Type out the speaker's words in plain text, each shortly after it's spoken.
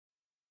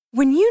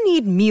When you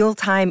need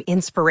mealtime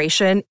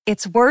inspiration,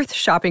 it's worth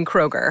shopping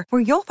Kroger,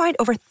 where you'll find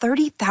over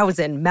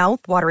 30,000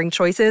 mouth-watering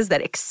choices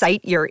that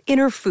excite your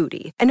inner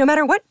foodie. And no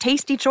matter what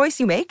tasty choice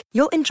you make,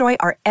 you'll enjoy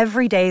our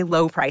everyday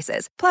low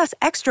prices, plus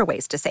extra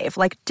ways to save,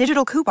 like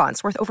digital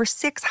coupons worth over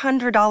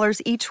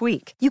 $600 each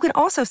week. You can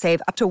also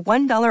save up to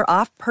 $1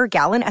 off per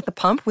gallon at the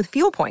pump with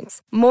fuel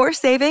points. More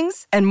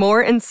savings and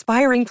more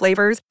inspiring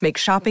flavors make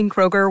shopping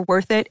Kroger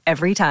worth it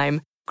every time.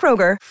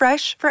 Kroger,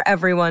 fresh for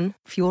everyone.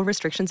 Fuel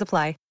restrictions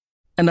apply.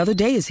 Another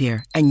day is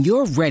here, and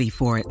you're ready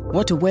for it.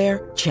 What to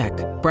wear? Check.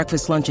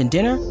 Breakfast, lunch, and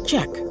dinner?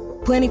 Check.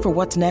 Planning for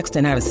what's next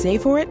and how to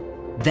save for it?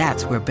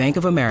 That's where Bank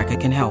of America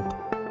can help.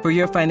 For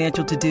your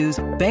financial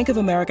to-dos, Bank of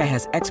America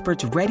has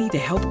experts ready to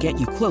help get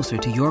you closer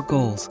to your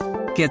goals.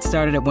 Get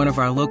started at one of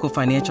our local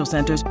financial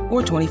centers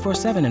or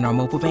 24/7 in our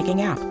mobile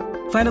banking app.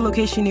 Find a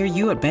location near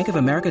you at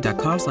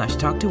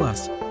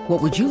bankofamerica.com/talktous.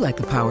 What would you like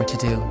the power to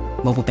do?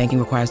 Mobile banking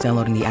requires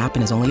downloading the app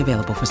and is only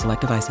available for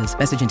select devices.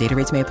 Message and data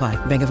rates may apply.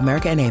 Bank of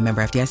America N.A.,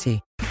 member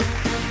FDIC.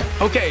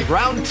 Okay,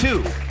 round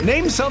two.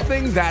 Name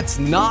something that's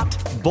not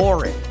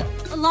boring.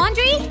 A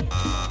laundry?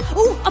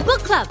 Ooh, a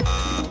book club.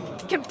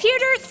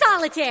 Computer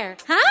solitaire,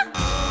 huh?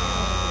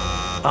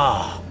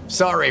 Ah,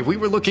 sorry, we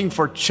were looking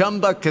for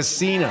Chumba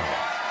Casino.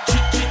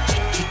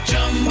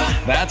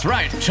 That's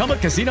right,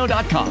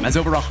 ChumbaCasino.com has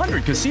over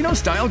 100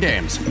 casino-style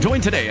games.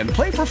 Join today and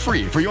play for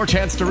free for your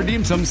chance to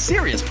redeem some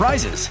serious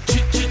prizes.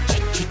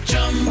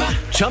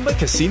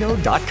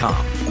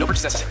 ChumbaCasino.com. No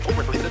purchase necessary. Void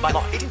where prohibited by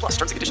law. 18 plus.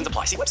 Terms and conditions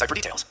apply. See website for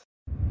details.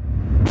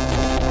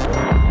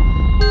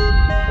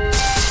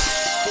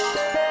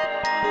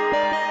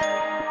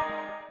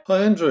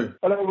 Hi Andrew.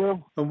 Hello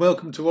Will. And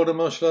welcome to Modern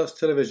Martial Arts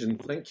Television.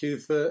 Thank you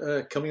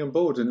for coming on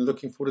board and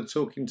looking forward to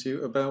talking to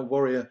you about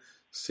Warrior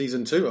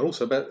Season 2 and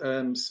also about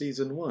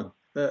Season 1.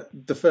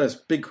 The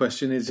first big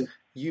question is,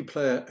 you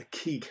play a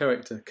key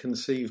character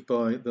conceived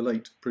by the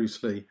late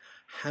Bruce Lee.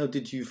 How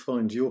did you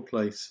find your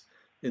place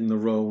in the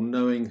role,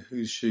 knowing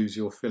whose shoes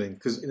you're filling?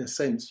 Because in a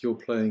sense you're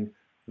playing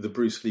the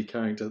Bruce Lee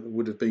character that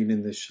would have been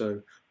in this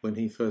show when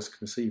he first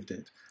conceived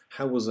it.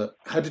 How was that?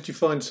 How did you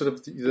find sort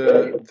of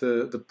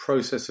the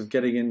process of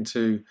getting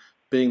into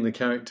being the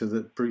character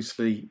that Bruce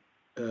Lee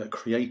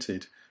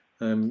created?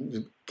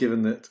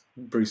 Given that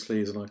Bruce Lee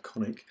is an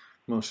iconic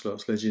martial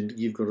arts legend,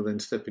 you've got to then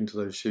step into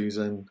those shoes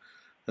and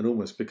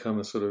almost become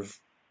a sort of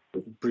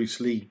Bruce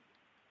Lee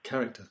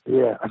character.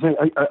 Yeah, I think,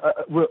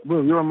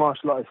 Will, you're a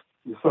martial artist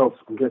yourself,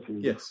 I'm guessing.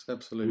 Yes,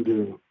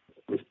 absolutely.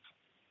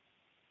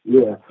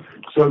 Yeah.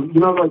 So,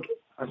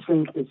 I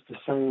think it's the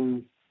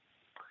same,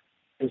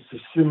 it's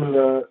a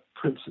similar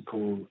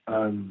principle.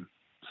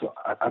 So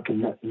I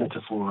can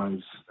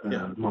metaphorize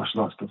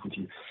martial arts stuff with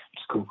you, which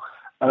is cool.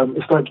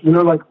 It's like,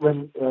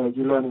 when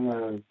you're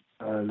learning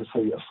let's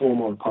say a form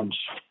or a punch,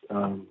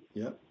 or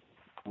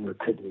a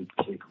technique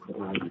kick, or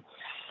whatever.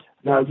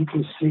 Now you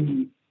can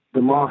see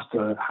the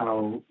master,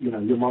 how,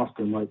 your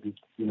master might be,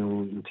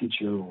 your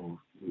teacher or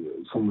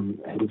someone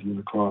ahead of you in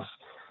the class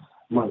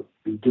might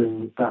be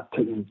doing that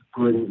technique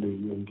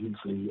brilliantly and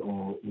beautifully,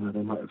 or,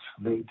 they might have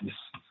made this,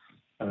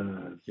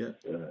 come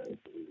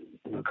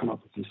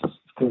up with this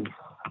thing.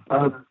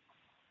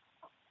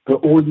 But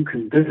all you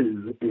can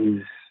do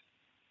is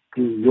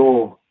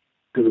do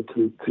it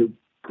to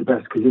the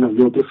best, because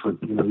you're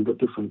different. You've got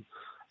different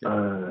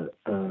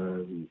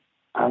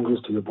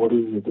angles to your body,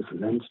 your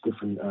different lengths,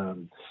 different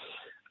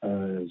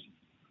things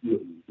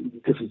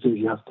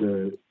you have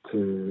to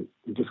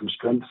different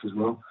strengths as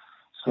well.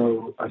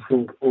 So I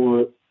think all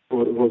it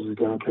was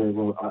going, okay,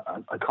 well,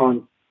 I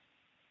can't.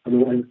 I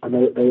mean, and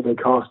they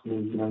cast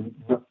me,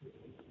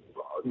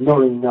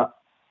 knowing that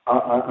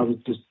I was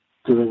just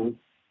doing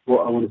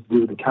what I wanted to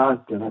do with the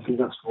character, and I think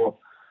that's what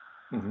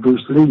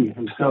Bruce Lee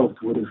himself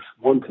would have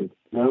wanted.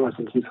 I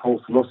think his whole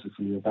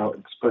philosophy about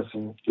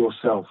expressing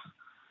yourself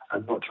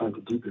and not trying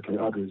to duplicate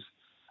others,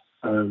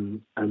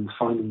 and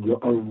finding your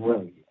own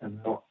way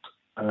and not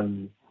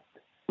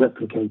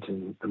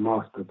replicating the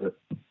master, but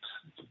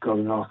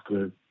going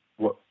after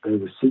what they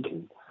were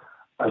seeking.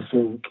 I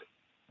think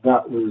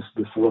that was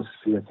the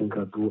philosophy I think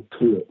I brought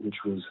to it,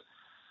 which was,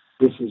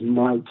 this is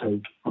my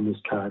take on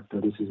this character.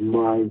 This is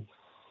my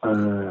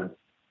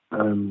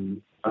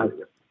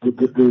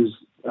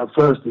there's at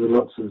first there were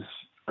lots of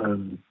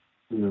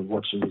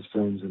watching his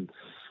films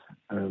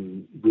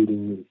and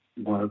reading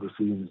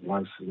biography and his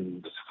life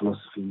and his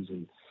philosophies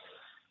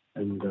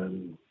and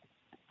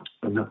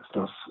that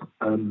stuff.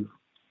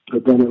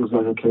 But then it was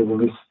like, okay, well,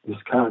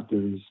 this character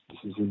is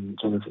in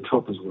Jonathan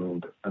Tropper's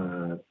world.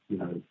 And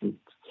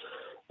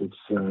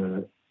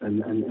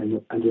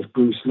if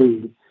Bruce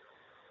Lee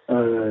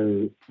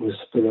was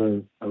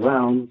still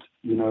around,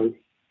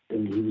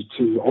 and he was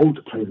too old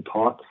to play the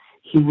part,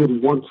 he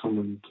wouldn't want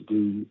someone to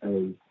do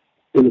a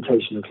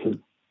imitation of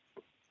him.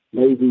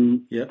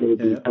 Maybe there would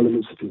be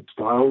elements of his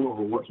style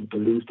or what he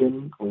believed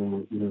in,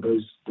 or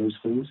those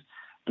things,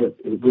 but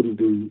it wouldn't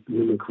be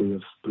mimicry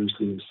of Bruce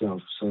Lee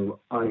himself.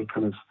 So I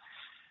kind of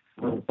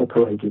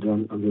operated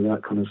under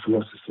that kind of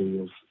philosophy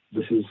of,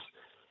 this is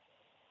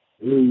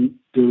me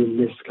doing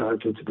this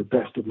character to the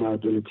best of my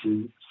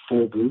ability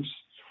for Bruce,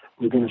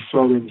 we're going to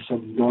throw in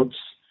some nods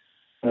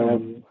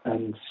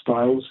and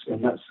styles,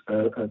 and that's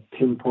a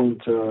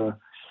pinpoint, a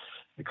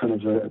kind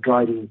of a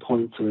guiding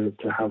point to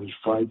how he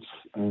fights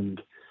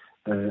and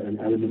an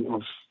element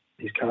of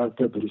his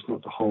character, but it's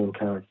not the whole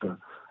character.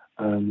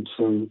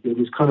 So it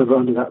was kind of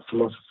under that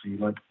philosophy,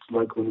 like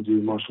when you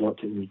do martial art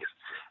techniques,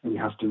 and you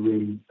have to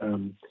really,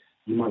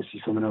 you might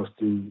see someone else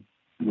do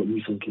what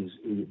you think is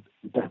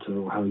better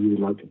or how you would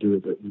like to do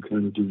it, but you can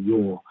only do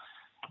your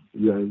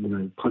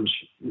punch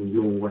in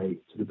your way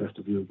to the best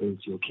of your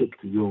ability, or kick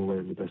to your way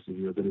in the best of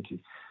your ability.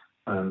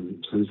 So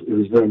it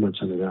was very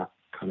much under that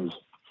kind of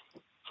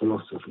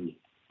philosophy.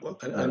 Well,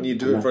 and you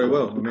do it very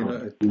well. I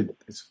mean,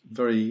 it's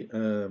very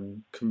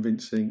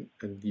convincing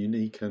and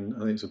unique, and I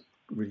think it's a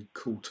really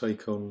cool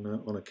take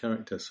on a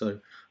character. So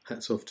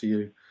hats off to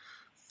you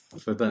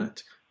for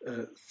that.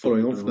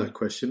 Following on from that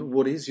question,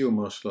 what is your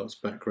martial arts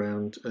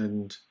background,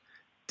 and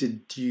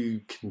did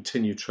you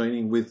continue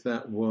training with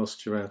that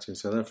whilst you're out in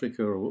South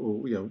Africa,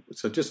 or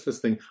so just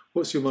first thing,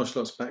 what's your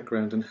martial arts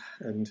background,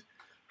 and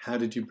how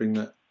did you bring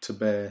that to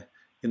bear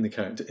in the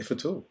character, if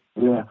at all?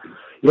 Well,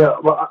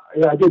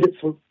 I did it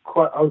for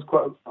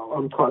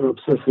I'm quite an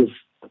obsessive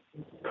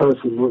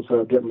person. Once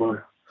I get my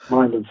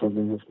mind on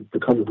something, it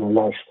becomes my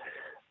life.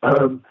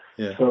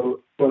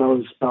 So when I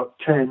was about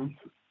 10,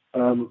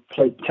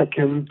 played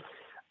Tekken.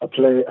 I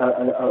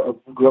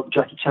grew up with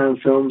Jackie Chan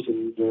films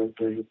and the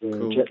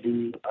cool. Jet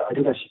Li. I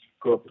did actually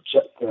grow up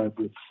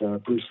with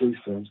Bruce Lee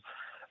films,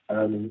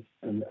 and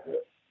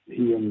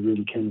he only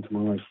really came into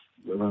my life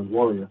around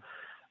Warrior.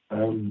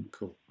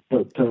 Cool.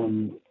 But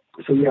and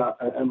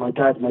my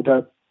dad,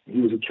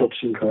 he was a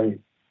Kyokushinkai,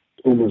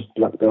 almost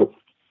black belt.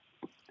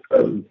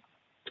 So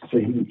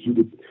he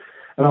did,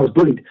 and I was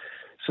bullied.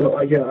 So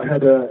I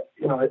had I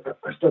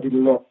studied a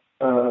lot.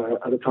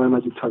 At the time, I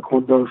did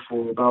Taekwondo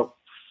for about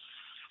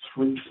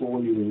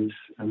 3-4 years,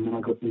 and then I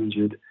got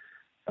injured,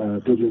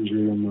 big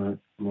injury on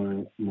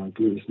my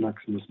gluteus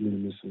maximus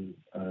minimus and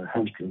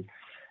hamstring,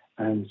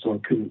 and so I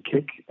couldn't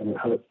kick, and it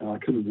hurt, and I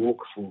couldn't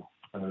walk for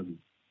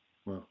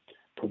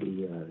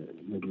probably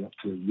maybe up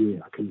to a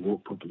year. I couldn't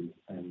walk properly,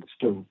 and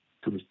still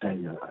to this day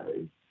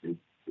it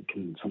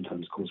can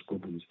sometimes cause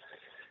problems.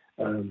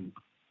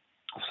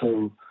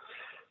 So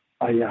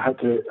I had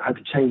to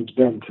change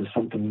then to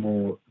something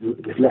more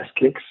with less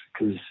kicks,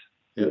 because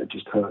it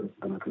just hurt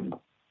and I couldn't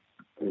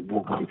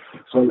walk.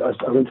 So I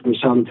went to the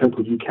Shaolin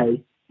Temple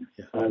UK,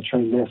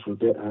 trained there for a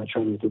bit. I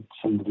trained with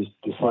some of the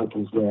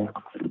disciples there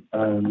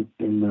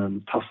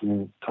in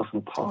Tufnell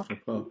Park. I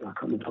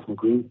can't remember Tufnell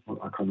Green. I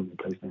can't remember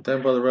the place name.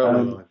 Down by the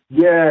railway line.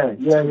 Yeah,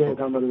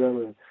 down by the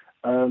railway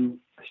line.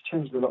 It's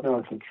changed a lot now,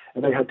 I think.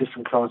 And they had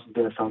different classes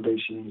there,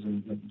 foundations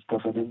and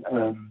stuff. I think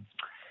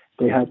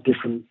they had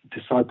different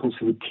disciples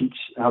who would teach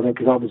out there,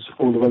 because I was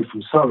all the way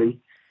from Surrey.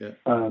 Yeah.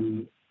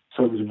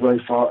 So it was a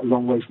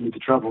long way for me to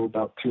travel,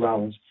 about 2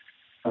 hours.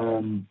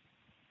 And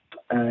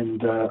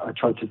I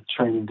tried to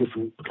train in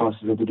different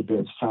classes. I did a bit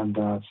of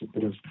Sandats, a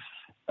bit of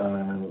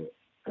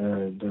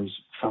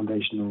those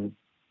foundational,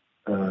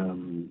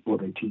 what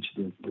they teach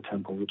at the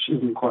temple, which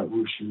isn't quite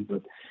wushu,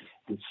 but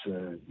it's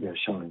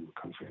Shaolin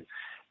Kung Fu.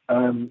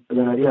 And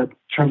then I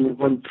trained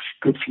one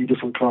good few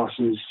different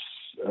classes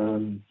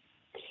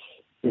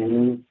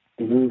in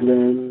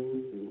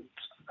England,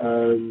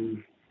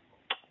 and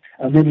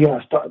then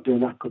I started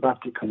doing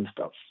acrobatic kind of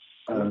stuff.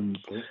 And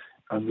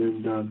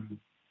then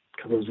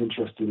because I was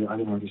interested, I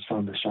just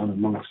found the Shaolin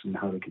monks and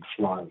how they could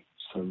fly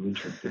so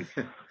interesting.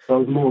 So I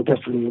was more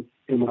definitely,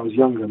 when I was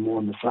younger, more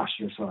on the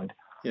flashier side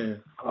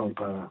of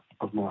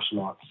martial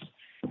arts.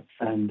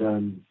 And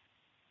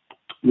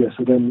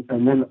so then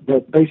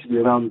basically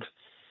around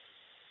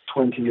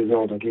 20 years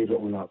old, I gave it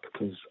all up,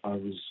 because I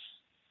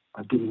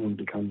didn't want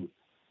to become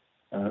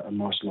a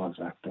martial arts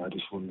actor. I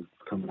just wanted to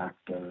become an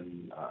actor,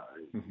 and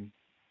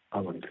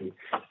ironically.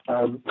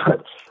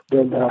 But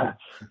then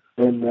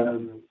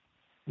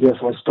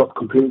so I stopped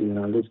completely, and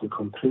I lived a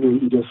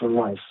completely different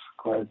life,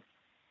 quite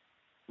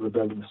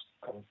rebellious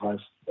kind of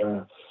life,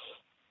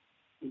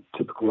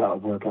 typical out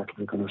of work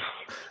actor kind of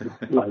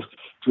life,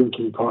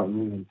 drinking,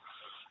 partying,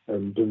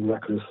 and being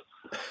reckless.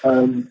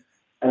 So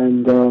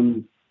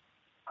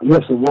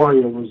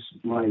Warrior was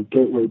my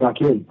gateway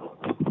back in,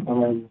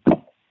 and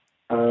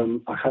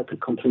I had to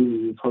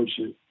completely approach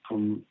it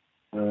from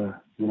a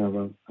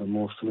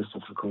more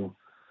philosophical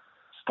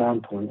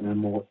standpoint, and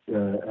more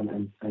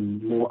and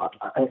more.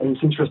 And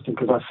it's interesting,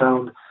 because I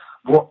found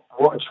what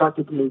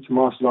attracted me to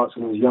martial arts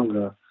when I was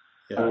younger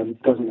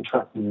doesn't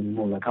attract me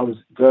anymore. Like, I was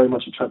very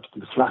much attracted to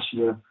the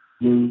flashier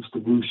moves, the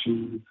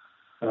wushu,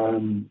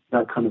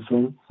 that kind of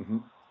thing.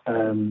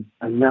 And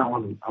now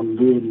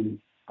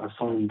I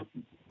find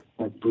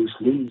like Bruce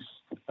Lee's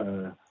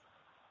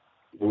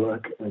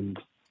work and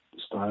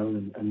style,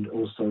 and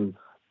also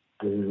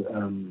the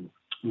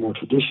more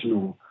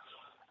traditional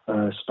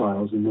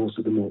styles, and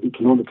also the more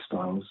economic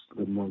styles,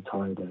 the Muay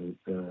Thai,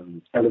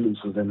 the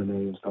elements of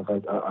MMA and stuff,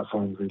 I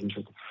find really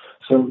interesting.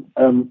 So,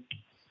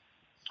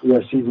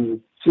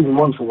 season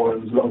 1 for Warrior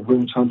was a lot of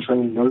Wing Chun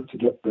training, to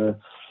get that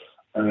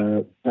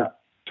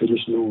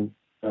traditional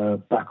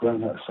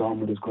background that Sam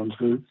would have gone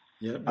through.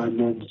 Yeah. And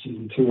then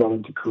season 2, I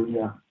went to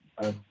Korea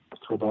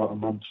for about a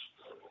month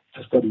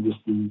to study with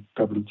the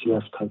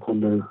WTF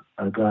Taekwondo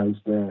guys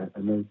there,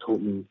 and they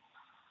taught me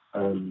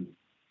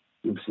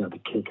obviously how to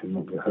kick and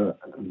not get hurt,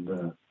 and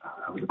that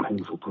was a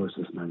painful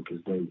process, man,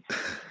 because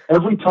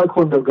every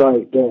Taekwondo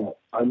guy there,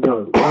 I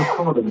know, I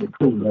saw them in the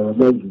film, they're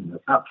amazing,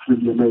 they're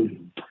absolutely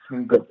amazing,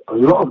 but a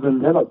lot of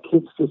them, they're like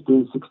kids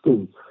 15,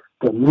 16,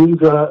 their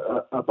knees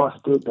are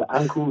busted, their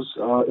ankles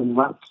are in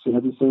wraps and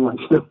everything, like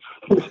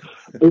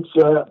it's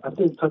I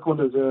think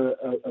Taekwondo is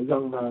a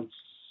young man's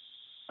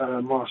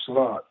martial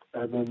art,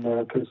 and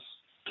then because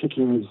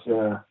kicking is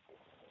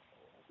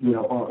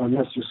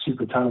unless you're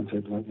super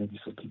talented, like maybe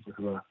some people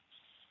who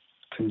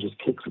can just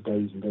kick for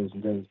days and days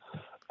and days.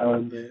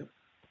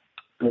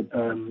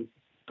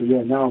 But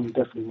yeah, now I'm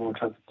definitely more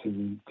attracted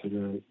to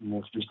the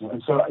more traditional.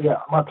 And so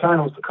yeah, my plan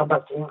was to come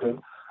back to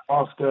England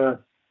after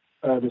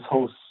this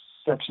whole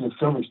section of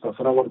filming stuff,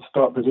 and I wanted to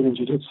start Brazilian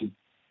Jiu-Jitsu.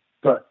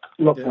 But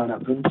lockdown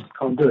happened,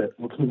 can't do it.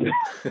 What can you do?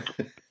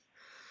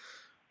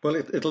 Well,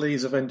 it'll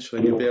ease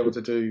eventually. You'll be able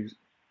to do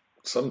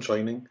some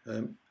training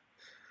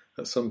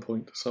at some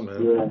point, somehow.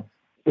 Yeah.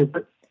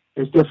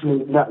 It's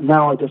definitely,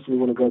 now I definitely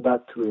want to go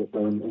back to it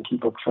and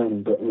keep up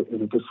training, but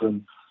in a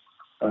different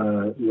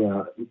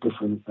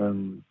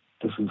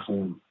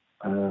form,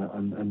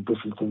 and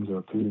different things are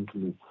appealing to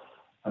me.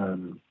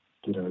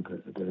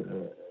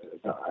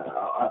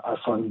 I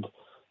find,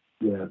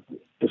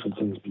 different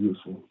things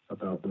beautiful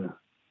about the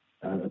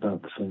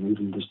thing,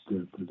 even just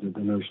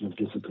the notion of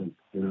discipline,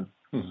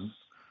 Mm-hmm.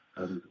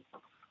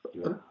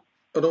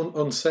 And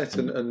on set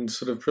and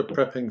sort of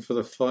prepping for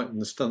the fight and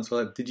the stunts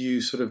like that, did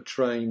you sort of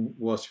train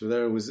whilst you were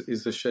there, or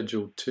is the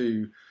schedule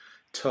too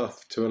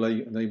tough to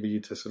enable you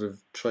to sort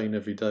of train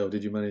every day, or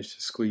did you manage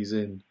to squeeze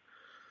in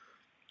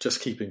just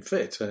keeping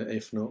fit,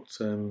 if not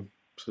sort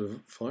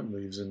of fight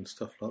moves and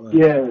stuff like that?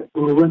 Yeah,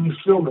 well, when you're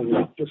filming,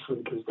 it's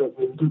different because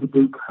you do the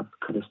boot camp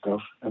kind of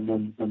stuff, and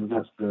then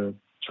that's the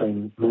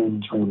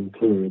main training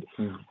period.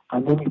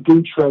 And then you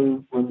do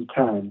train when you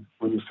can,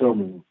 when you're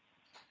filming,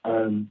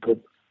 but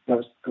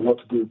that's a lot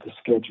to do with the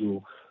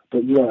schedule.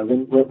 But yeah,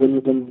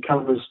 when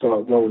cameras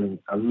start rolling,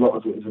 a lot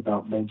of it is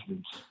about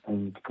maintenance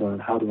and going,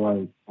 how do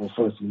I, well,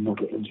 firstly, not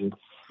get injured?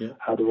 Yeah.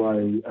 How do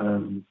I,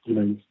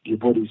 your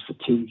body's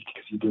fatigued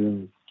because you're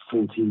doing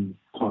 14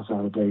 plus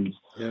hour days.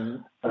 Yeah.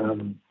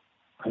 And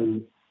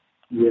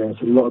yeah,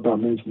 it's a lot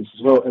about maintenance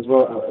as well.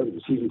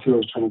 Season 2, I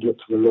was trying to get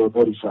to the lower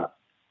body fat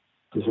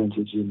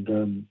percentage and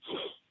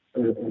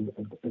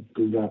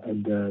do that,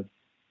 and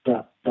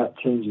that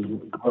changes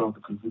as well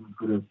because you've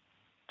got to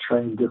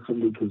train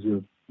differently because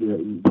you're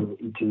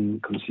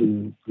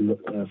consuming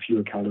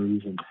fewer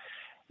calories, and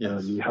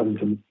you're having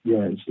to.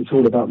 Yeah, it's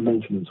all about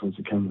maintenance once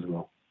the camera's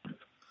roll.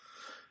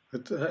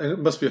 It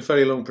must be a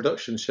fairly long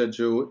production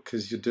schedule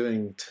because you're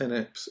doing 10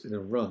 eps in a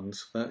run.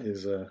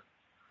 So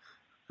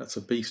that's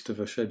a beast of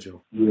a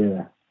schedule.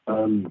 Yeah,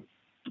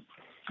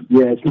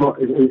 it's not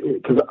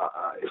because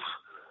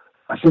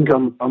I think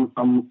I'm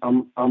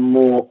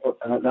more.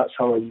 That's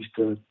how I used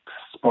to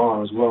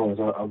spar as well.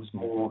 I was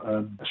more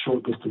a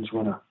short distance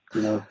runner.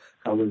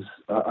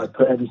 I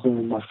put everything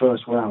in my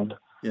first round.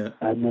 Yeah,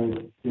 and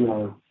then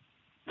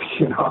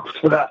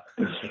after that,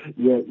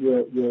 yeah.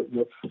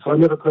 So I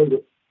never played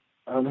it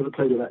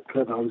that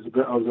clever. I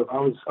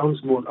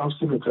was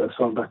similar to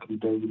Hassan back in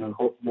the day.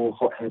 More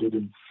hot-headed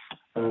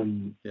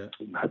and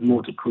had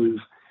more to prove.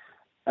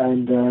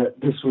 And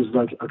this was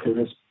like, okay,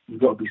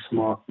 you've got to be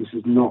smart. This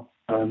is not.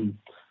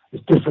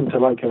 It's different to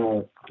like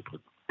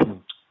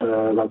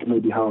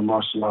maybe how a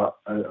martial art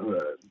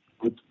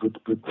would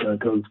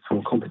go for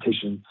a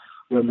competition,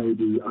 where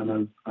maybe I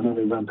know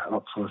they ramp it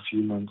up for a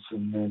few months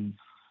and then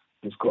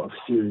they've got a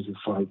series of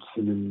fights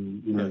and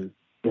then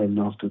then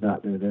after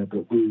that they're there.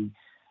 But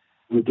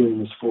we're doing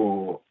this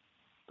for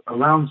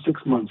around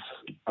 6 months,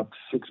 up to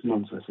 6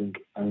 months, I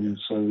think, and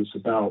so it's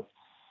about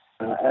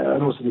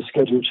and also the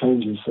schedule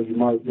changes. So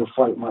your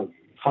fight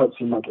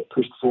scene might get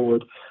pushed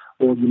forward,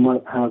 or you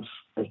might have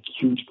a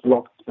huge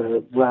blocked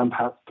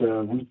ramp-packed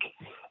week,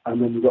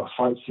 and then you've got a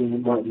fight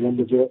scene right at the end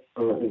of it,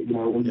 or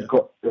you've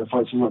got a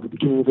fight scene right at the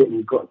beginning of it, and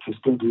you've got to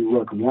still do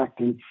work on the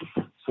acting.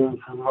 So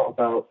it's a lot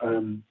about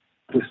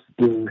just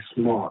being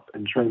smart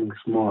and training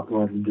smart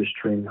rather than just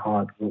training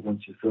hard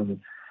once you're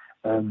filming.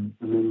 And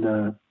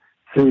then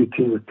Series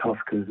 2 was tough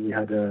because we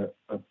had a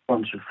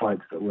bunch of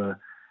fights that were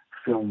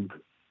filmed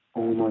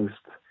almost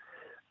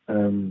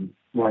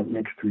right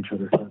next to each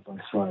other, side by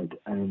side,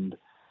 and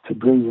to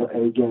bring your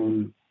A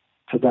game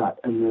to that,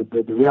 and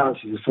the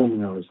reality of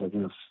filming hours, like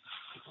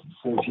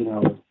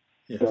 14-hour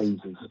days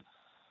of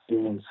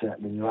being on set,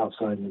 and then you're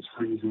outside and it's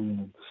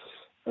freezing,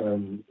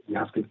 and you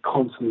have to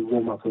constantly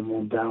warm up and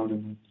warm down,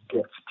 and you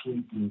get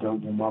fatigued and you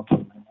don't warm up,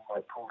 and you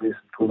might pull this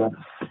and pull that,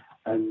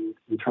 and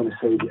you're trying to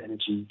save your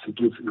energy to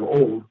give your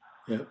all.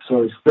 Yeah.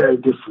 So it's very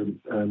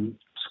different.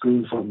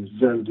 Screen fighting is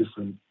very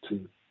different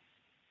to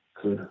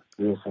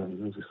real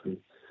fighting, obviously.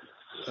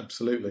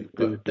 Absolutely,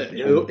 but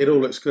it all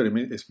looks good. I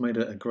mean, it's made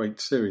a great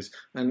series,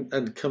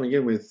 and coming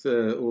in with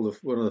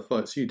one of the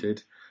fights you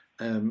did,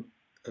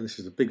 and this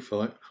is a big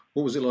fight,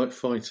 what was it like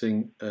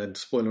fighting, and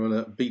spoiler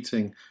alert,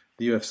 beating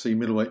the UFC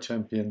middleweight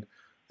champion,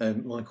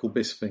 Michael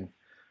Bisping?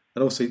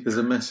 And obviously, there's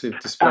a massive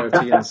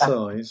disparity in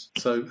size.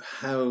 So,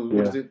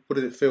 what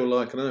did it feel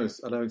like? I know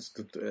it's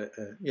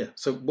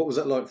So, what was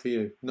that like for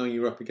you, knowing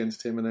you were up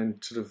against him, and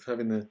then sort of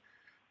having to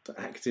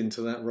act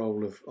into that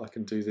role of I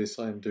can do this,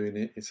 I am doing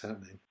it, it's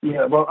happening?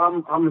 Yeah, well,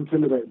 I'm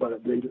intimidated by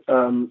that dude,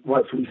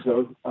 rightfully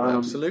so.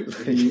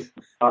 Absolutely.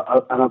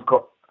 And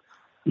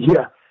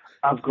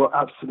I've got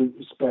absolute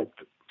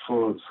respect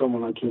for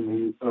someone like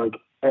him who, like,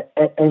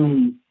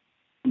 any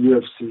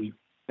UFC,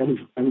 any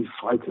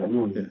fighter,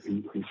 anyone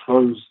who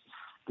throws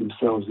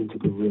themselves into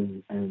the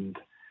ring and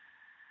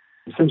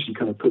essentially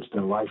kind of puts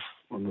their life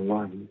on the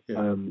line.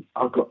 Yeah.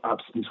 I've got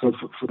absolute, so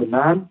for the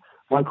man,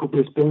 Michael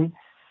Bisping,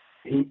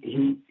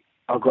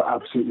 I've got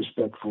absolute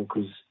respect for,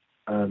 because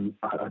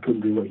I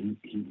couldn't do what he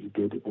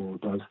did or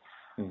does.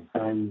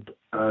 And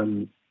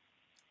I've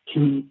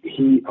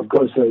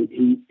got to say,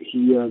 he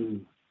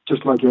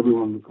just like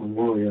everyone on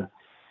Warrior,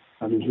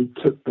 I mean, he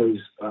took those,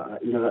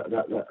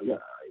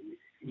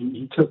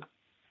 he took,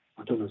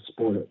 I don't know,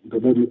 spoil it,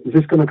 but maybe, is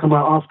this going to come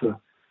out after?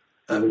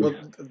 In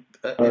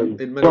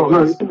many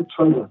ways, it's in the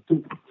trailer.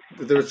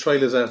 There are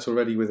trailers out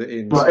already with it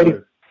in,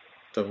 so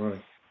don't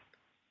worry.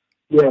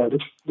 Yeah,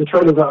 the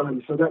trailer's out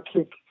already. So that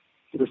kick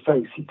to the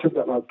face, he took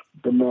that like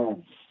the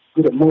man.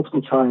 Did it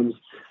multiple times.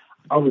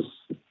 I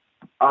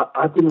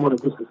didn't want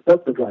to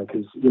disrespect the guy,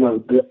 because, you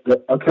know,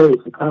 okay,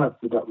 it's the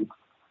character that would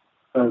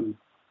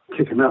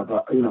kick him out,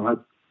 but, you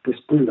know, this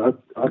dude,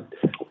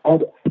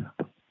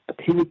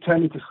 he would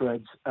turn me to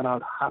shreds, and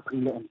I'd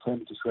happily let him turn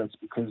me to shreds,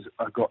 because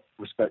I got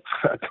respect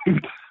for that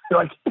dude,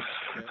 like,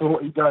 for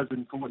what he does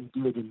and for what he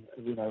did, and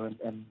you know,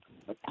 and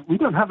we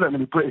don't have that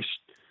many British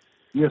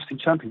UFC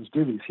champions,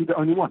 do we? Is he the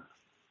only one?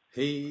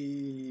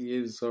 He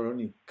is our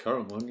only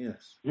current one,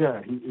 yes.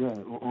 Yeah,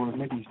 or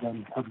maybe he's the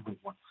only heavyweight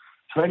one.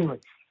 So anyway,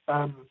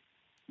 so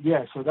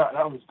that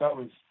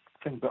was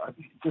thing, but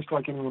just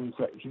like anyone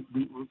said,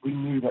 we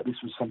knew that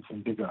this was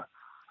something bigger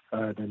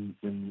than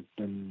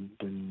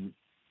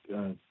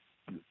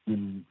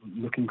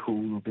looking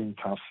cool or being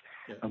tough,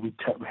 and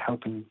we're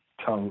helping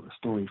tell a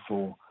story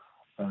for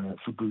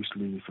Bruce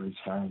Lee, for his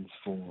fans,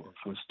 for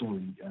a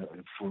story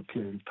for a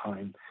period of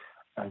time,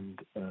 and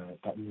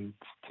that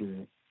needs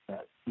to,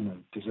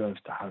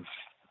 deserves to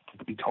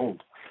be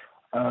told.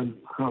 There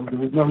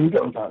was no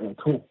ego about it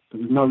at all.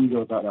 There was no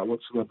ego about that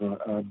whatsoever.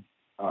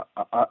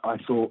 I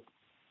thought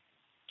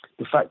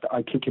the fact that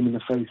I kick him in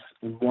the face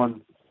in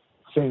one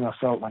thing, I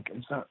felt like,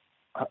 is that,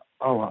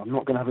 I'm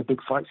not going to have a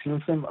big fight scene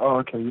with him? Oh,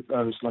 okay.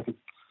 It's like a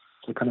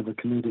kind of a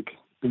comedic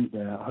beat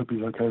there. I hope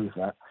he's okay with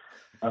that.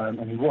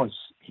 And he was.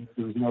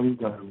 There was no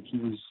ego. I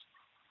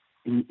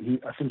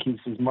think he's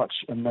as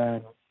much a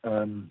man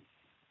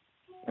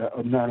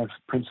of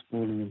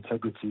principle and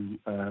integrity.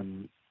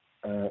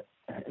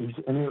 He's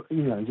a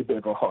bit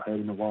of a hothead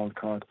and a wild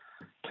card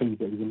too,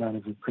 but he's a man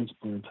of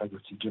principle and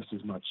integrity just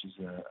as much as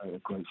a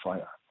great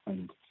fighter.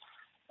 And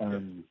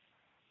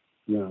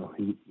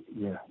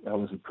that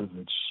was a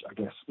privilege, I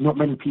guess. Not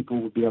many people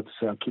would be able to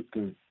say I kicked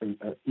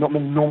not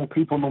many normal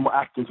people, normal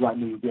actors like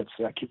me would be able to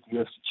say I kicked the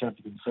UFC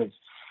champion in the face.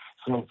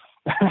 So,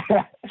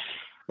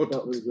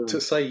 well,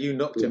 to say you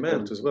knocked him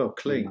out as well,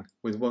 clean,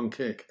 with one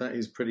kick, that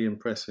is pretty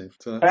impressive.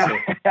 So that's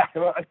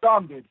well,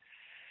 Sam did.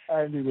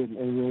 And he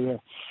didn't.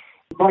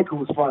 Michael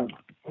was fine.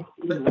 He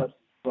was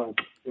fine.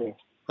 Yeah.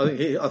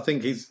 I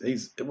think he's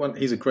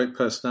a great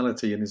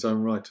personality in his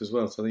own right as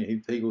well. So I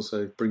think he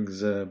also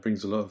brings a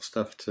lot of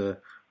stuff to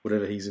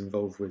whatever he's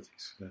involved with.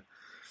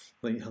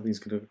 I think he's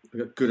got a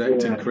good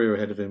acting career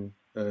ahead of him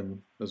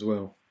as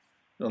well.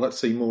 I'd like to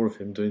see more of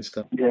him doing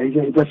stuff. Yeah, he's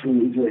an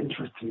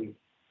interesting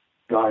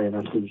guy, and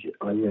I think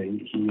I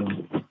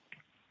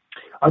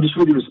just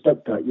really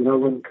respect that,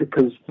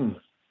 because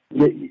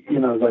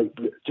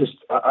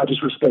I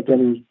just respect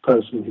any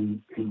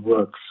person who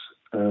works.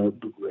 They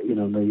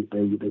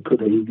put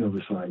their ego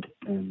aside,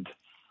 and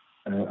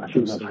I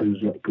think that's how you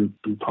get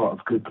be part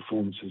of good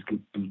performances,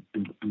 be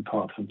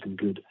part of something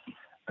good,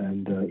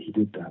 and he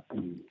did that,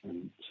 and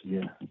so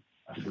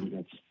I think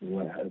that's the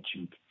right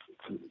attitude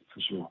for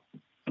sure.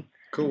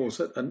 Cool.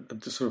 So, and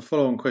just sort of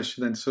follow-on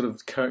question then, sort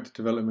of character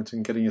development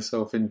and getting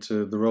yourself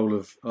into the role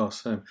of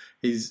Sam.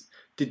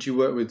 Did you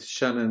work with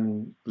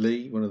Shannon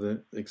Lee, one of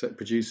the exec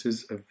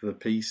producers of the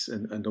piece,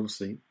 and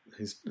obviously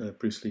his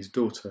Bruce Lee's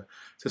daughter,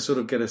 to sort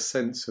of get a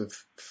sense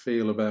of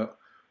feel about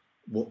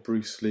what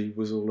Bruce Lee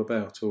was all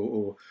about,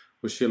 or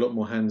was she a lot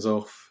more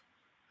hands-off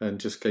and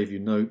just gave you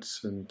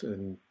notes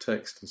and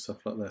text and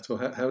stuff like that? Or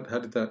how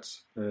did that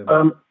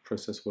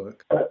process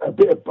work? A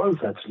bit of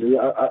both, actually.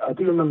 I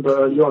do remember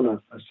early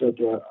on I said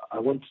I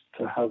wanted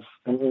to have,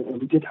 and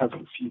we did have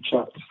a few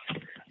chats,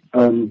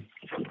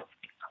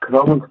 because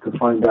I wanted to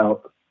find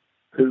out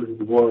who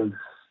was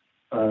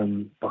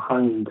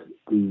behind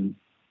the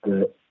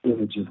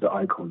image of the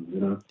icon,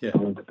 I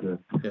wanted to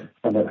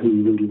find out who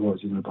he really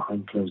was,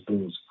 behind closed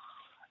doors.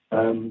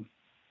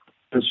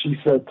 But she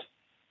said,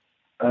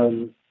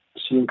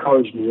 she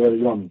encouraged me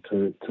early on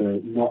to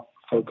not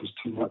focus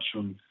too much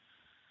on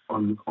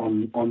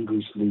on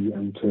Bruce Lee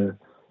and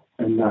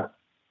that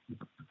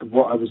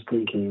what I was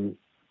thinking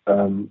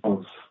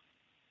of,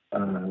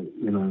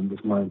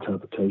 with my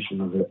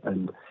interpretation of it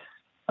and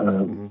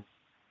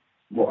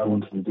what I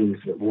wanted to do,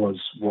 if it was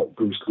what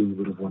Bruce Lee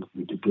would have wanted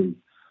me to do.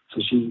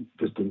 So she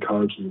just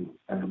encouraged me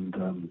and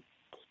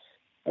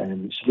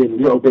she gave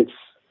me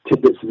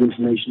tidbits of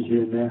information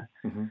here and there,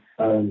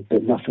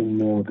 but nothing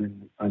more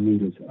than I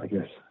needed, I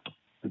guess,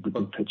 the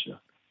big picture.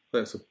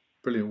 That's a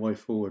brilliant way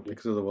forward,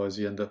 because otherwise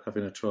you end up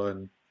having to try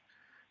and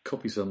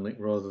copy something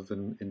rather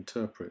than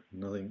interpret.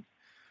 And I think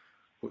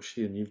what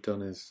she and you've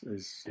done is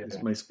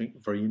made something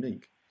very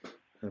unique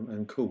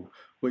and cool.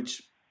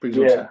 Which brings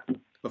on to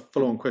a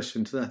follow-on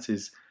question to that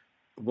is,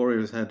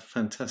 Warrior has had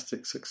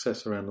fantastic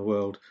success around the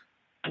world.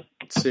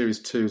 Series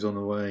 2 is on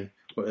the way,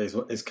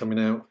 is coming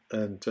out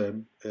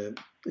and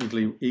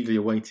eagerly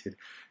awaited.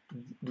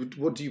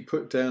 What do you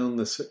put down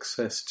the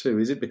success to?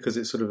 Is it because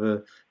it's sort of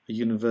a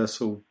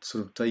universal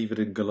sort of David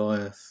and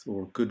Goliath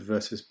or good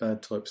versus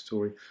bad type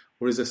story,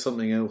 or is there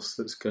something else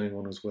that's going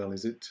on as well?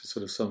 Is it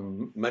sort of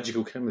some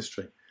magical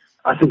chemistry?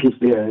 I think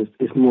it's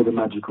more the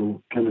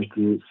magical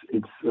chemistry.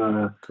 It's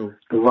cool.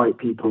 The right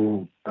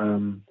people,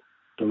 the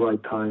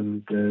right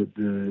time, the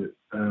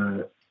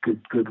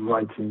good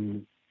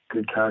writing,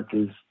 good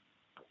characters,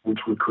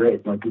 which were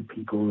created by good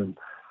people, and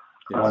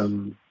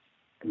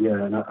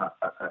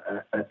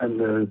and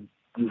there's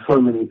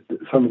so many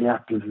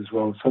actors as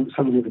well. So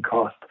many of the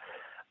cast.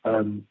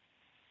 A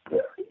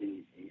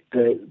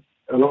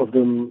lot of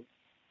them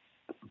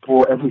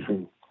brought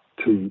everything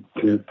to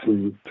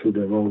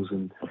their roles,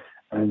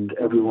 and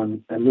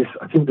everyone. And this,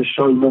 I think, the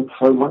show meant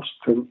so much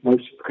to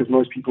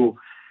most people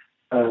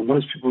on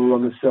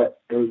the set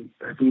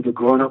have either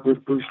grown up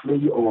with Bruce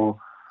Lee or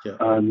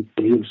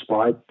he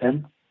inspired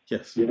them.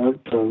 Yes.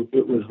 So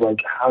it was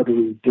like, how do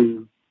we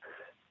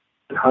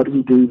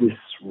do this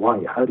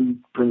right? How do you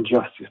bring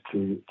justice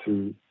to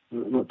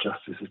not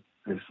justice is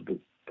a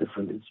bit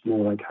different. It's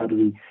more like, how do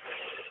we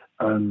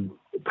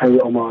pay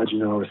homage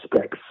and our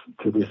respects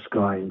to this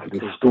guy and to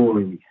this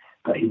story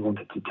that he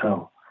wanted to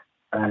tell?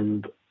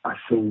 And I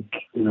think,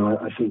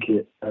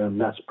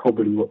 that's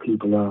probably what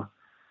people are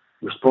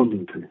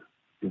responding to,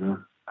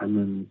 and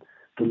then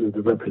there's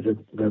the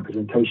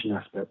representation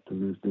aspect,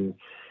 and there's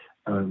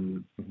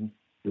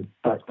the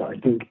fact that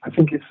I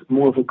think it's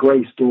more of a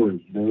grey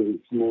story.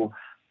 It's more,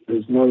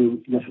 there's no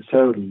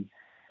necessarily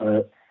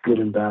good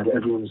and bad.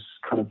 Everyone's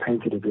kind of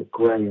painted a bit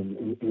grey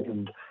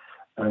and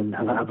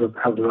have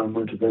their own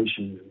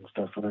motivations and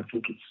stuff. And I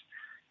think it's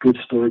good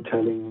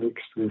storytelling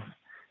mixed with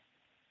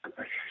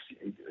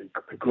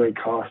a great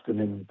cast, and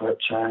then Brett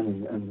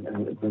Chan and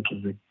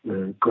making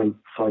the great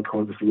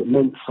psychography. It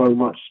meant so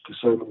much to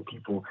so many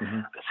people.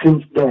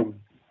 Since then,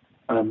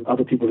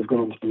 other people have gone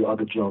on to do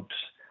other jobs,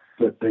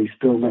 but they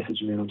still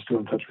message me, and I'm still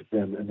in touch with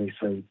them, and they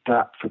say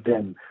that for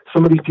them,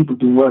 some of these people have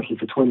been working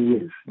for 20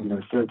 years,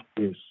 30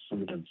 years,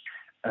 some of them,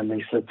 and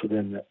they said to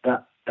them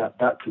that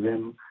to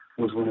them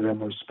was one of their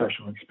most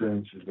special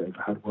experiences they've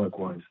had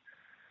work-wise.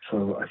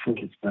 So I think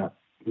it's that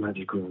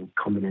magical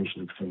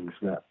combination of things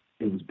that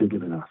it was bigger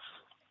than us.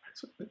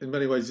 So in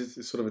many ways,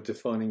 it's sort of a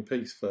defining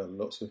piece for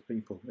lots of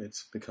people.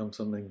 It's become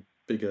something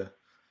bigger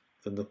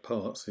than the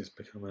parts. It's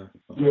become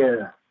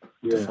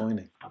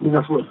defining. I mean,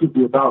 that's what it should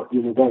be about at the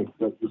end of the day.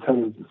 Like, you're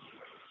telling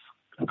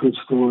a good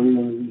story,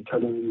 and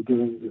you're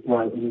doing it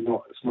right, and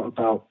it's not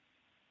about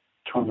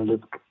trying to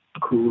look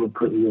cool or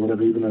pretty or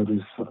whatever, even though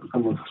there's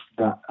some of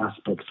that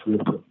aspect to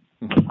it. But,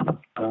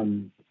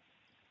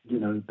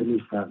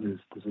 beneath that,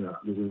 there's a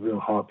real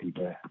heartbeat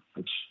there,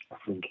 which I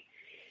think,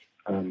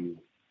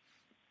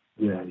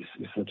 is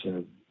such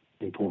an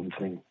important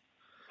thing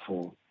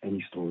for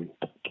any story.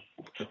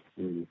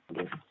 Really.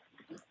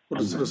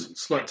 What a sort of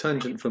slight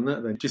tangent from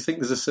that then. Do you think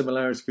there's a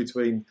similarity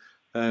between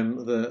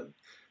the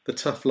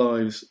tough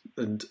lives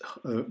and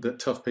that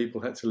tough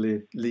people had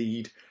to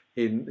lead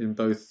in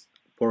both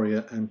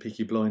Warrior and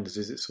Peaky Blinders?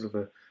 Is it sort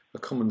of a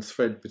common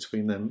thread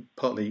between them?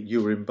 Partly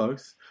you were in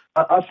both.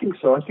 I think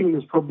so. I think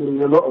there's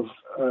probably a lot of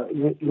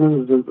the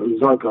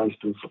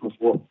zeitgeist of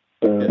what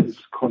is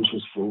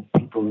conscious for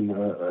people,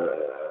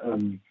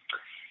 and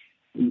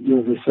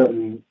there's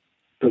certain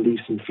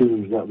beliefs and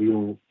feelings that we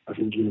all, I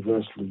think,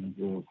 universally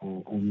or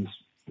on this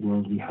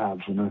world we have,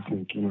 and I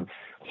think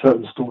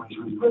certain stories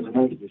really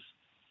resonate with.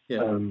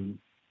 Seem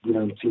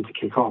to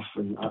kick off,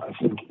 and I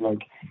think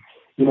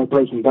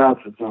Breaking Bad,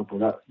 for example,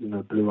 that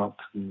blew up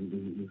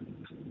and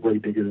was way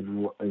bigger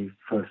than what they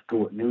first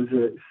thought. And there was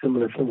a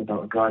similar thing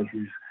about a guy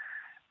who's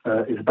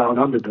is about an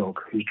underdog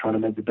who's trying to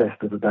make the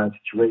best of a bad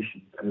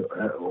situation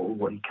or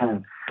what he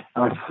can.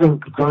 And I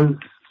think those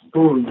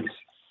stories,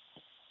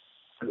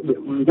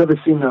 we've never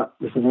seen that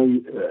with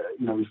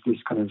with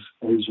this kind of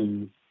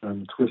Asian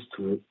twist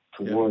to it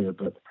for Warrior,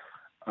 but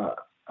at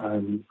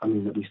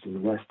least in the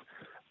West,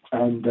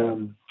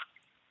 and.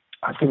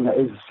 I think that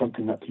is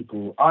something that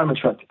I'm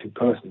attracted to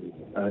personally,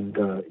 and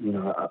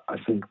I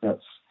think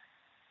that's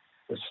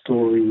a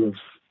story of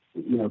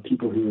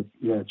people who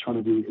are trying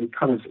to be. It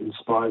kind of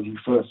inspires you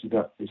firstly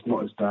that it's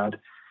not as bad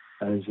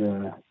as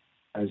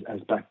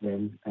as back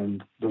then,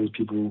 and those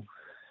people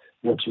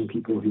watching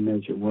people who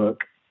make it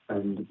work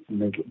and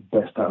make it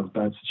best out of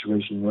bad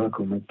situation work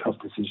or make tough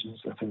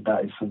decisions. I think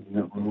that is something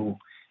that we're all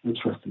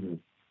interested in,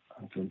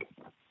 I think.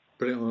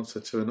 Brilliant answer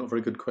to a not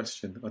very good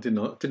question. I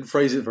didn't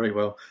phrase it very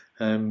well,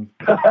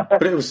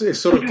 but it's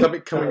sort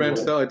of coming around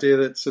to the idea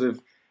that sort of,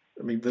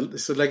 I mean,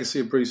 it's the legacy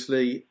of Bruce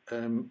Lee,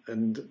 and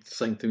the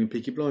same thing with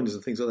Peaky Blinders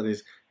and things like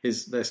that.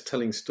 Is they're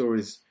telling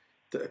stories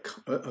that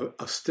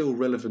are still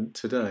relevant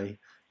today,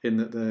 in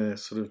that they're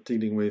sort of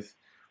dealing with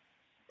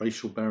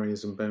racial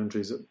barriers and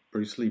boundaries that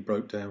Bruce Lee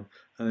broke down,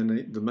 and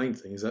then the main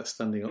thing is that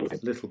standing up for the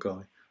little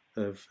guy,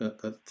 of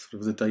that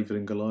sort of the David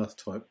and Goliath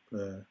type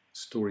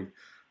story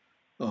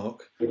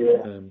arc.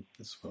 Yeah.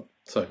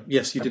 So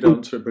yes, you did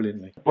answer it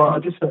brilliantly. Well, I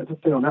just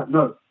say on that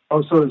note.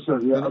 Oh, sorry.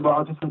 Yeah, but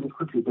I'll just say this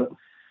quickly. But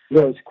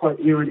yeah, it's quite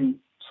eerily.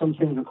 Some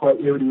things are quite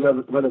eerily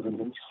relevant,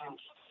 and some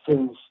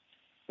things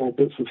or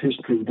bits of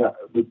history that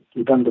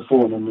we've done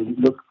before, and then we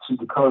look to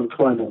the current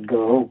climate and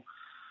go, oh,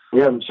 we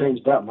haven't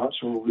changed that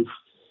much, or we've,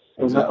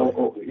 exactly.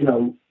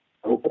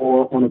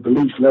 or on a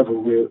belief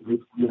level, we're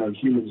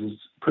humans is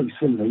pretty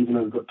similar, even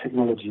though we've got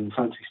technology and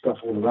fancy stuff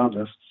all around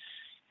us.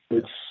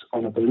 It's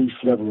on a belief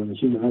level and a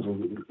human level,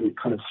 it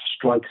kind of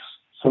strikes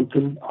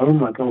something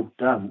home, like, oh,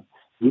 damn,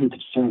 we need to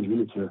change, we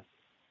need to,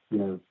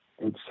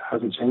 it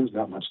hasn't changed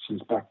that much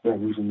since back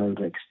then, even though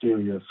the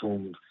exterior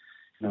formed,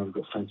 we've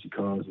got fancy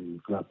cars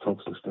and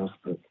laptops and stuff,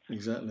 but...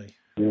 Exactly.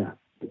 Yeah,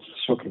 it's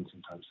shocking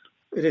sometimes.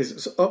 It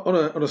is. So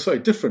on a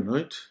slightly different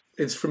note,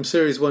 it's from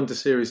Series 1 to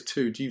Series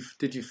 2.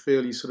 Did you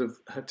feel you sort of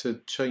had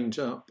to change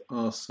up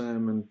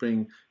Sam and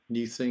bring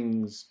new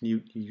things,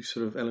 new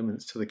sort of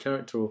elements to the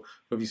character, or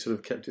have you sort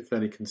of kept it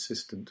fairly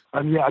consistent?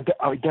 Yeah,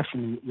 I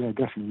definitely,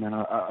 man.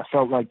 I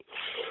felt like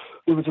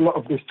there was a lot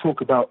of this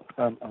talk about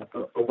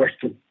a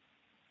Western,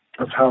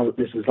 of how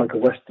this is like a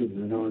Western,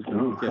 and I was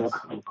like, yes.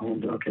 I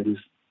wonder, okay, this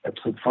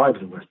episode 5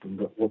 is a Western,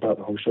 but what about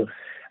the whole show?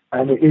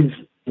 And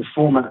the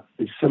format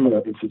is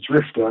similar. It's a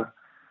drifter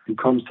who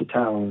comes to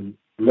town,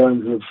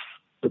 learns of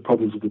the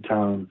problems of the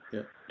town,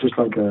 just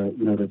like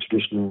the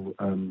traditional.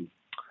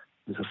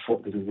 There's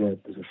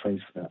a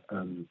phrase for that. I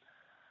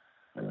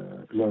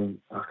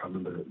can't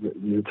remember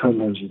the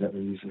terminology that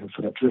they're using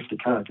for that drifter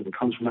character that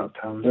comes from out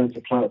of town, learns to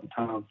apply at the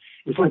town.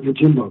 It's like the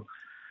Jimbo,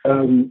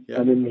 and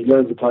then he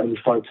learns to apply and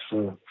he fights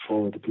for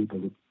the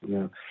people,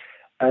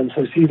 And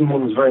so season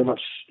 1 was very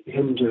much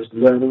him just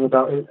learning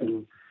about it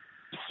and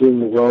seeing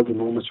the world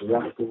and almost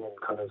reacting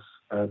and kind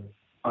of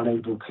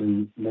unable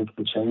to make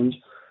the change.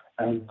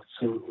 And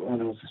so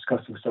when I was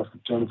discussing stuff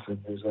with Jonathan,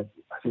 it was like,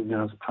 I think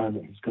now's the time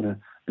that he's going to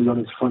be on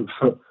his front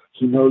foot.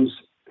 He knows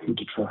who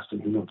to trust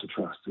and who not to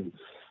trust, and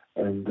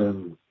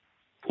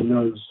he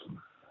knows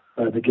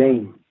the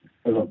game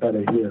a lot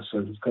better here.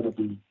 So he's going to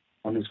be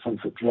on his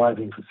front foot,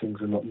 driving for things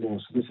a lot more.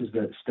 So this is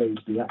the stage,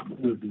 the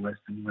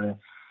Western, where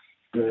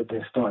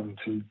they're starting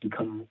to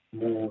become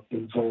more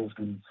involved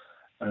and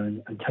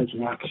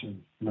taking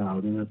action now.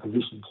 They're in a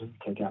position to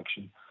take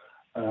action.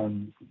 I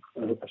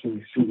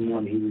think season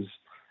 1 he was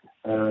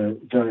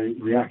very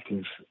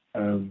reactive,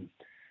 and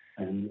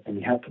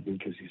he had to be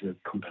because he's a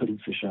complete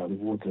fish out of the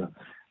water.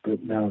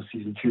 But now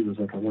season 2 was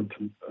like, I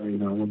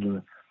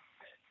wonder,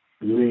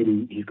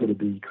 really, he's got to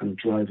be kind of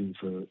driving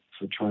for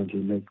trying to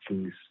make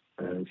things,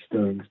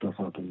 stirring stuff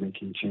up and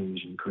making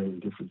change and creating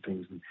different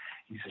things. And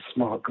he's a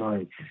smart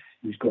guy.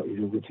 He's a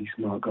witty,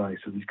 smart guy.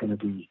 So he's going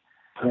to be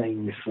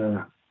playing with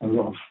a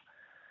lot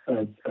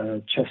of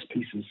chess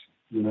pieces,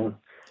 So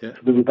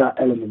there was that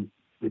element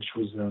which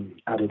was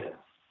added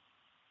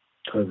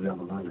further down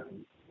the line, I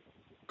think.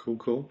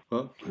 Cool.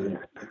 Well,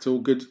 it's all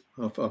good.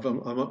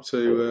 I'm up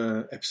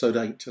to episode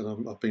 8,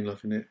 and I've been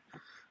loving it.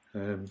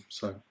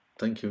 So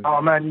thank you.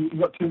 Oh man, you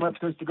got 2 more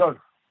episodes to go.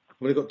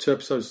 We've got 2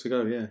 episodes to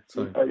go. Yeah.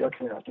 So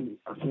okay, I think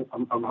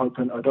I'm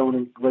hoping. I don't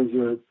want to raise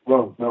your.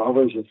 Well, no, I'll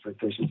raise your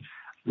expectations.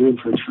 You're in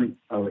for a treat,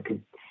 I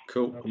reckon.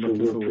 Cool. I'm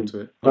looking forward to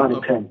it. 9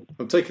 and 10.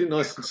 I'm taking it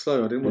nice and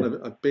slow. I didn't want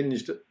to. I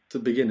binged at the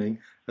beginning,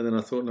 and then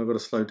I thought, no, I've got to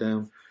slow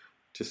down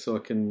just so I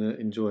can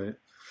enjoy it.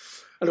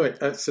 Anyway,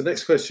 so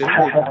next question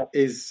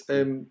is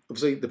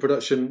obviously the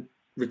production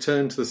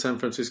returned to the San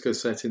Francisco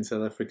set in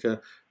South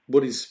Africa.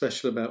 What is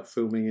special about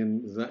filming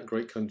in that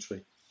great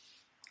country?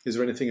 Is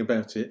there anything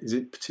about it? Is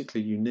it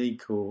particularly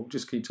unique, or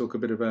just can you talk a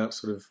bit about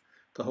sort of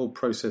the whole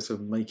process of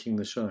making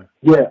the show?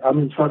 Yeah, I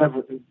mean, South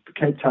Africa,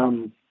 Cape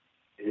Town.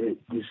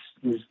 There's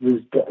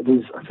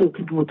I think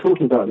people were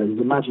talking about there's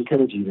a magic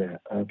energy there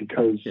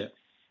because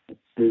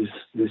there's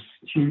this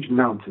huge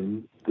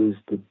mountain. There's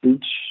the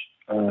beach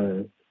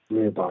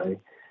nearby.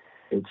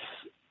 It's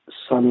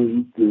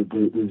sunny.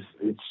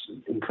 It's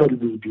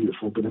incredibly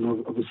beautiful. But then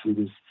obviously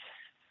there's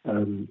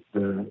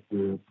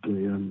the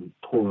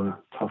poorer,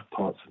 tough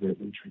parts of it,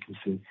 which we can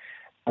see.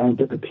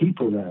 But the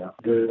people there,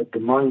 the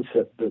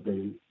mindset that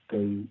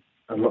they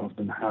a lot of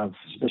them have,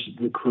 especially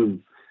the crew.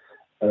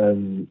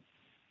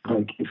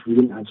 Like if we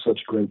didn't have such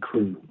a great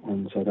crew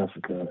on South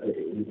Africa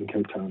in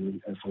Cape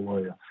Town for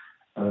Warrior,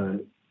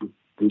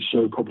 the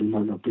show probably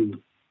might not be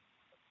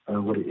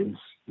what it is,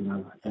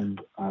 and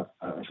I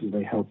think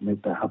they helped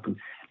make that happen.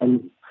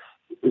 And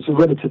it's a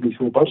relatively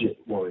small budget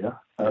Warrior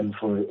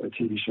for a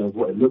TV show of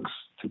what it looks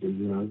to be,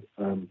 you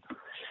know.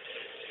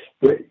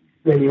 But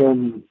they,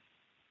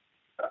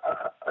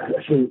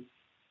 I think,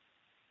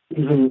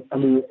 even, I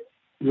mean,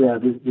 yeah,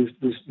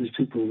 there's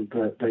people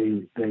that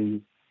they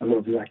a lot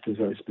of the actors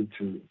that I speak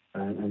to,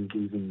 and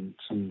even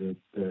some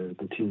of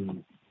the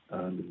team,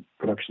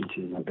 production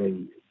team, like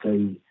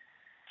they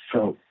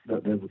felt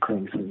that they were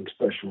creating something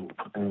special,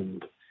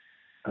 and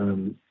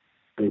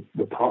they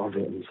were part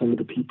of it. And some of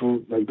the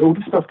people, like all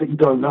the stuff that you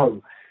don't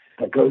know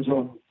that goes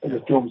on in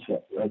a film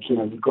set, like, you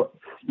know,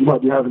 you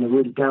might be having a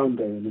really down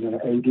day, and then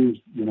an AD,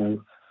 you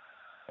know,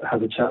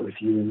 have a chat with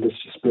you and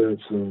lift your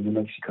spirits, or it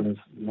makes you kind of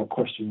not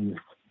question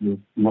your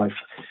life.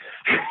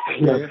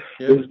 There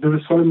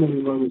were so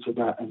many moments of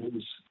that, and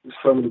there's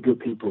so many good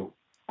people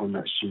on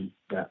that shoot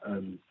that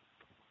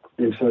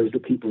so it was the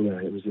people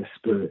there, it was their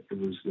spirit, it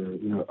was the,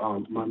 you know,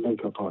 my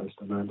makeup artist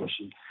Amanda,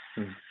 she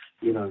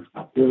you know,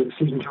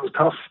 season 2 was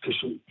tough to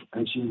shoot,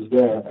 and she was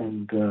there,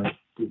 and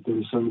there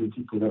were so many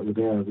people that were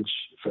there, which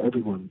for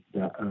everyone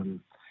that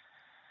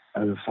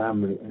as a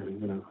family,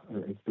 you know,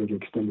 a big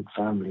extended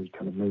family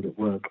kind of made it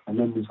work. And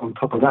then there's, on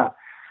top of that,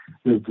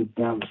 there's the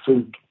damn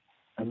food,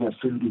 and that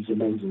food is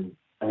amazing.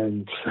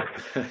 And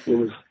it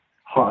was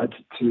hard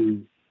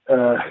to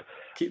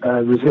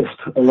resist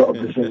a lot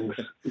of the things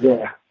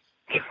there.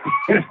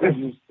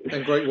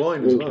 And great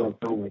wine as well.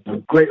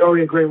 Great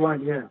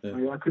wine, yeah.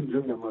 I couldn't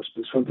drink that much,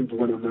 but some people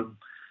went on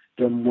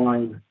them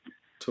wine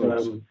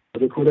tours. What do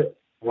they call it?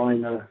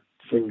 Wine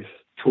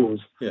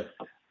tours. Yeah.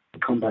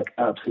 Come back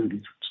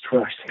absolutely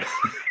trashed.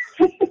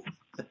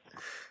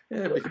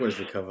 Yeah, we can always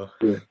recover.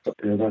 Yeah,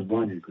 that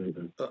wine is great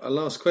though. A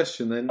last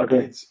question then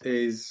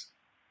is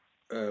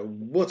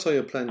what are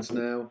your plans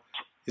now?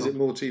 Is it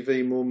more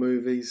TV, more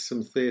movies,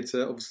 some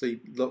theatre?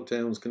 Obviously,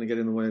 lockdown's going to get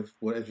in the way of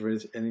whatever it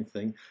is,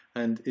 anything.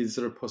 And is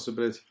there a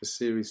possibility for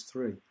Series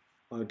 3?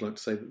 I would like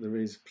to say that there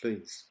is,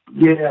 please.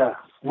 Yeah,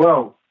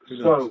 well,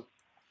 so,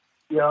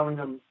 yeah, I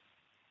mean,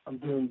 I'm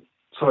doing...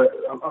 Sorry,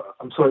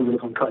 I'm sorry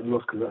if I'm cutting you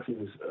off because I think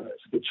it's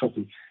a bit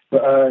choppy.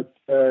 But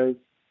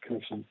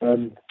connection.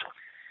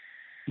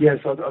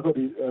 Yes, I'm going to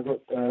be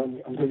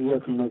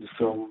working on another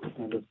film,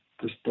 and I've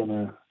just done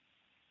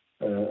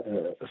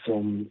a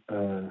film,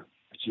 a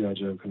G.I.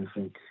 Joe kind of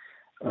thing.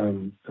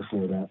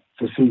 Before that,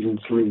 for season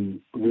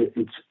 3,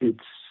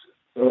 it's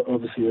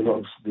obviously a lot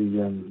of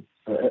the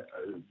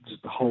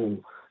just the whole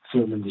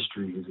film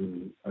industry is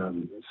in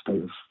a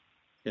state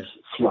of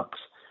flux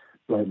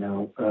right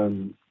now.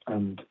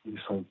 And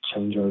this whole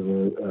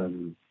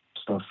changeover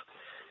stuff.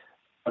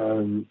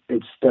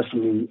 It's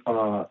definitely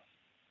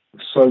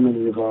so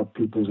many of our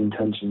people's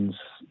intentions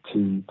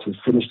to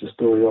finish the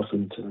story off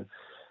and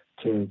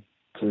to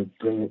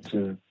bring it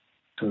to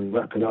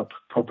wrap it up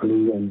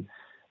properly and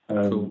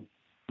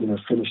you know,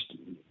 finish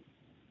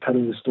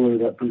telling the story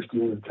that Bruce Lee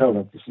wanted to tell.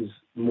 Like, this is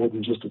more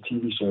than just a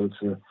TV show;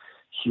 it's a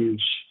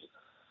huge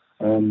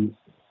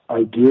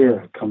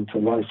idea come to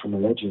life from a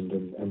legend,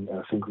 and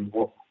I think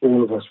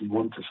all of us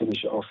want to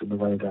finish it off in the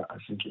way that I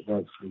think it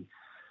rightfully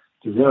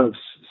deserves.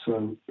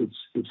 So it's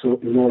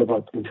in all of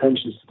our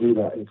intentions to do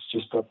that. It's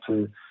just up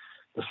to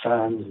the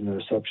fans and the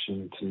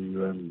reception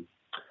to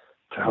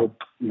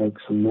help make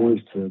some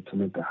noise to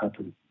make that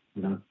happen,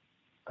 you know.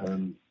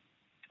 And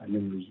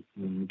then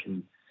we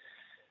can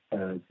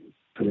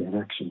put it in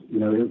action. You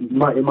know, it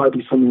might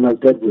be something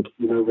like Deadwood,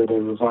 you know, where they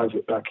revive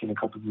it back in a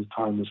couple of years'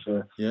 time as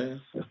a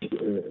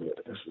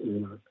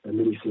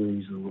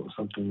mini-series or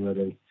something where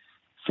they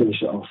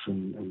finish it off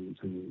and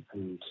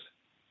bring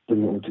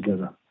it all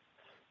together.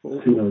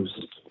 Who knows,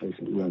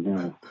 basically, right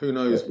now. Who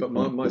knows, but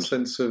my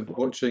sense of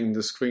watching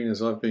the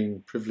screeners I've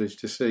been privileged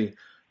to see,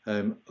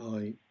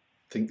 I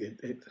think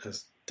it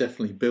has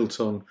definitely built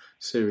on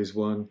Series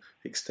 1,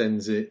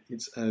 extends it,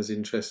 it's as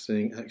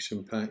interesting,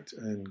 action-packed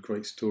and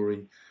great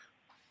story,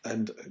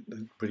 and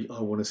really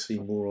I want to see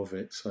more of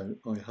it, so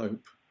I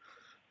hope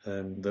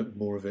that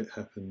more of it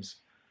happens.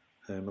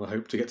 And I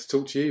hope to get to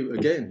talk to you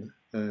again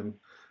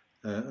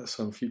at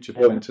some future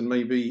point, and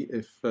maybe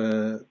if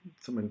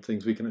some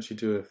things we can actually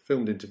do a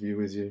filmed interview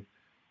with you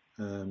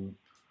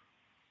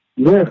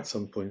at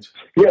some point.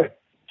 Yeah,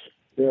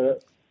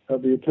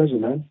 that'd be a pleasure,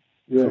 man.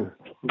 Yeah, cool.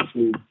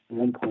 Hopefully at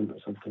one point or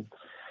something.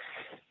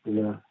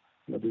 Yeah,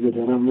 that'd be good.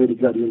 And I'm really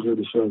glad you enjoyed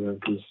the show, though,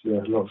 because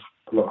a lot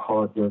of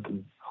hard work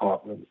and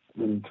heart went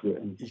into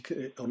it. And you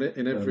can, on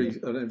every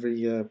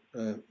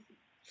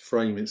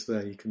frame, it's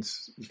there. You can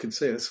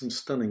see it. Some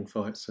stunning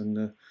fights,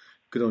 and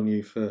good on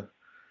you for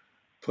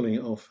pulling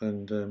it off.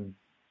 And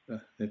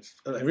it's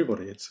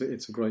everybody. It's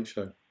a great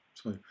show.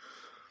 So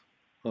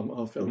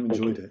I've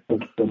enjoyed it.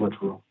 Thanks so much,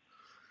 Will.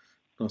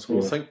 Nice.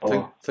 Well, thank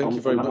you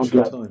very much for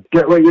your time.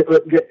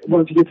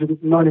 Once you get to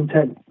 9 and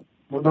 10,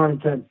 well, 9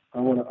 and 10,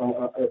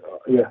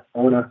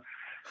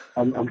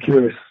 I'm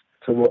curious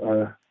to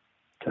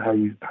how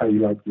you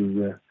like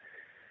the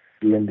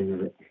ending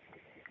of it.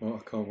 Well,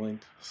 I can't wait.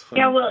 So.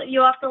 Yeah, well,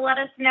 you'll have to let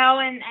us know,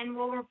 and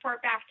we'll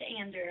report back to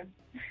Andrew.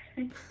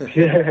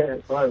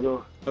 Yeah, I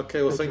will.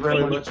 Okay, well, thank you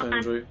very much,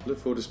 Andrew. Look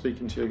forward to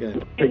speaking to you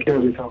again. Take care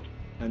of yourself.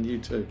 And you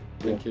too.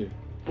 Thank you.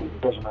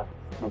 It doesn't matter.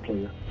 No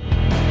pleasure.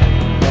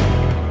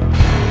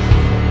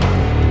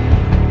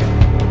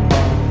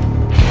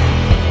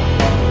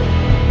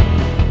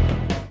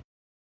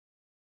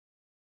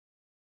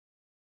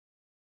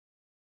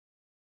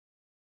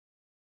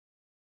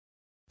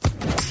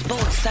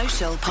 Sports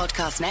Social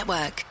Podcast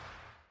Network.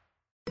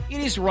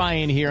 It is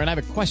Ryan here, and I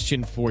have a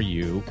question for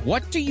you.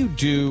 What do you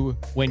do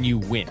when you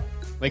win?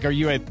 Like, are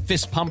you a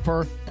fist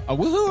pumper, a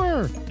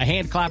woohooer, a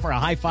hand clapper, a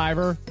high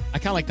fiver? I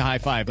kind of like the high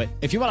five, but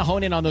if you want to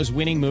hone in on those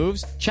winning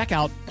moves, check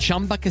out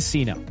Chumba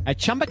Casino. At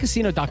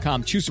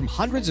ChumbaCasino.com, choose from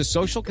hundreds of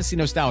social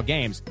casino-style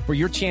games for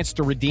your chance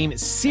to redeem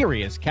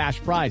serious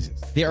cash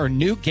prizes. There are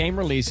new game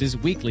releases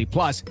weekly,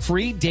 plus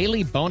free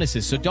daily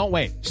bonuses. So don't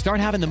wait. Start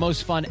having the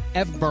most fun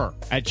ever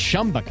at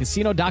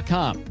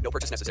ChumbaCasino.com. No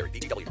purchase necessary.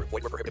 VGW. Void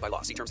where prohibited by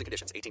law. See terms and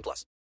conditions. 18+.